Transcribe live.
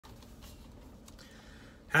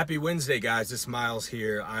Happy Wednesday, guys. It's Miles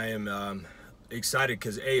here. I am excited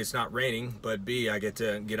because A, it's not raining, but B, I get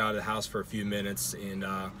to get out of the house for a few minutes and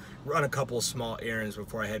run a couple of small errands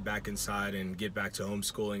before I head back inside and get back to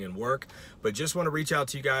homeschooling and work. But just want to reach out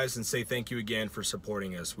to you guys and say thank you again for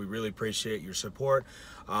supporting us. We really appreciate your support.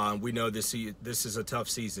 We know this is a tough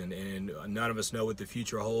season and none of us know what the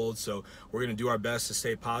future holds. So we're going to do our best to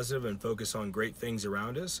stay positive and focus on great things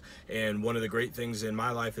around us. And one of the great things in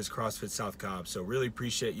my life is CrossFit South Cobb. So really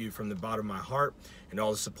appreciate you from the bottom of my heart and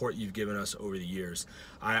all the support you've given us over the years.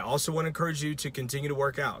 I also want to encourage you to continue to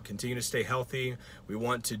work out, continue to stay healthy. We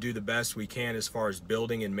want to do the best we can as far as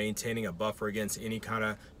building and maintaining a buffer against any kind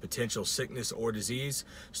of potential sickness or disease.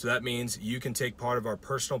 So that means you can take part of our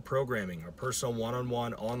personal programming. Our personal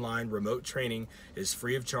one-on-one online remote training is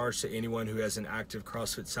free of charge to anyone who has an active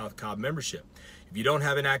CrossFit South Cobb membership. If you don't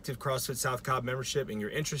have an active CrossFit South Cobb membership and you're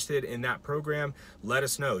interested in that program, let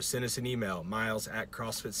us know. Send us an email,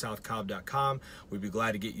 miles@crossfitsouthcobb.com. We'd be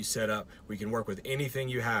glad to get you set up. We can work with anything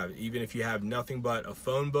you have, even if you have nothing but a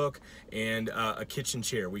phone book and a kitchen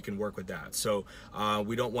chair, we can work with that. So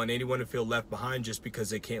we don't want anyone to feel left behind just because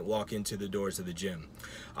they can't walk into the doors of the gym.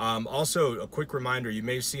 Also, a quick reminder, you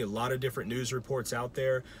may see a lot of different news reports out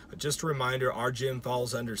there. Just a reminder, our gym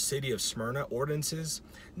falls under City of Smyrna ordinances,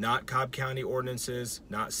 not Cobb County ordinances,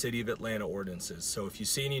 not City of Atlanta ordinances. So if you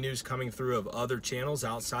see any news coming through of other channels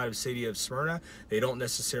outside of City of Smyrna, they don't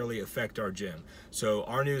necessarily affect our gym. So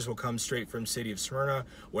our news will come straight from City of Smyrna,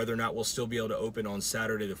 whether or not we'll still be able to open on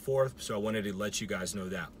Saturday the 4th. So I wanted to let you guys know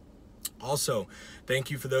that. Also,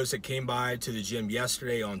 thank you for those that came by to the gym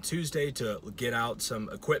yesterday on Tuesday to get out some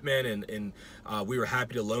equipment, and we were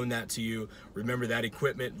happy to loan that to you. Remember, that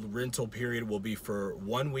equipment rental period will be for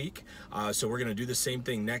 1 week. So we're going to do the same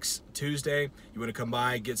thing next Tuesday. You want to come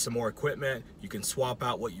by, get some more equipment. You can swap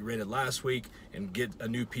out what you rented last week and get a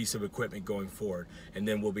new piece of equipment going forward. And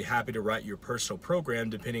then we'll be happy to write your personal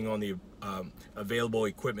program depending on the available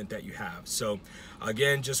equipment that you have. So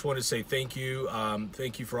again, just want to say thank you.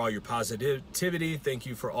 Thank you for all your positivity. Thank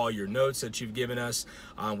you for all your notes that you've given us.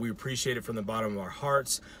 We appreciate it from the bottom of our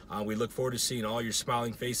hearts. We look forward to seeing all your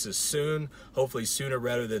smiling faces soon, hopefully sooner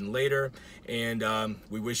rather than later. And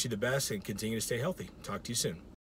we wish you the best and continue to stay healthy. Talk to you soon.